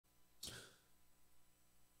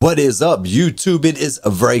What is up, YouTube? It is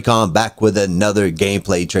Vraycon back with another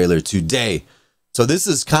gameplay trailer today. So this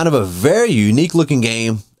is kind of a very unique looking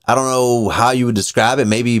game. I don't know how you would describe it.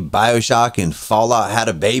 Maybe Bioshock and Fallout had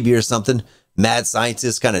a baby or something. Mad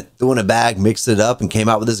scientists kind of threw in a bag, mixed it up, and came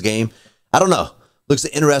out with this game. I don't know. Looks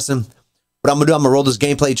interesting. What I'm gonna roll this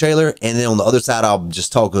gameplay trailer, and then on the other side, I'll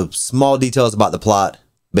just talk of small details about the plot,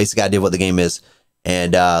 basic idea of what the game is,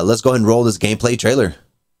 and let's go ahead and roll this gameplay trailer.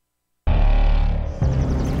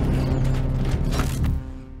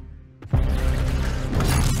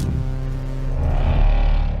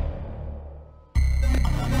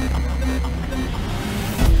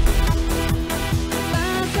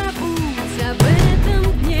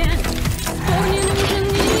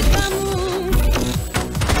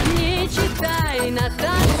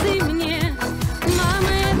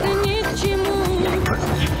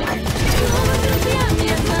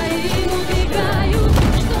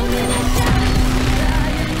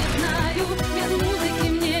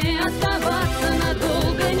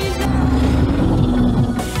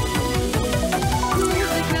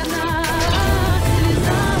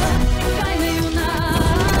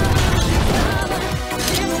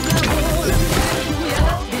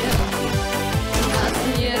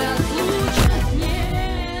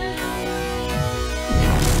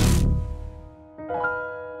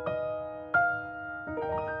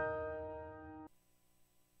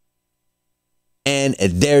 And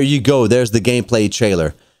there you go. There's the gameplay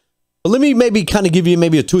trailer. But let me maybe kind of give you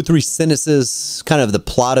maybe a 2 or 3 sentences, kind of the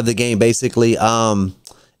plot of the game. Basically,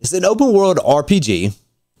 it's an open world RPG,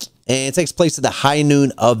 and it takes place at the high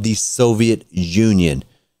noon of the Soviet Union.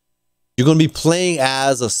 You're going to be playing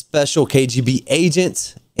as a special KGB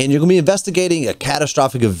agent, and you're going to be investigating a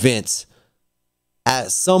catastrophic event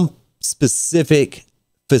at some specific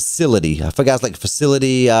facility. I forgot, it's like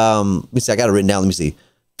facility. Let me see. I got it written down. Let me see.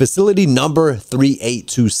 Facility number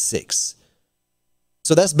 3826.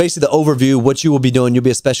 So that's basically the overview, what you will be doing. You'll be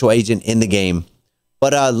a special agent in the game.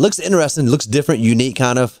 But looks interesting, looks different, unique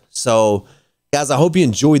kind of. So guys, I hope you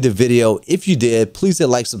enjoyed the video. If you did, please hit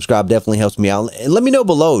like, subscribe, definitely helps me out. And let me know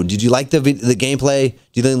below, did you like the gameplay?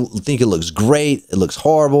 Do you think it looks great? It looks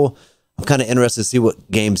horrible? I'm kind of interested to see what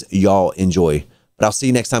games y'all enjoy. But I'll see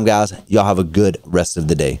you next time, guys. Y'all have a good rest of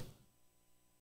the day.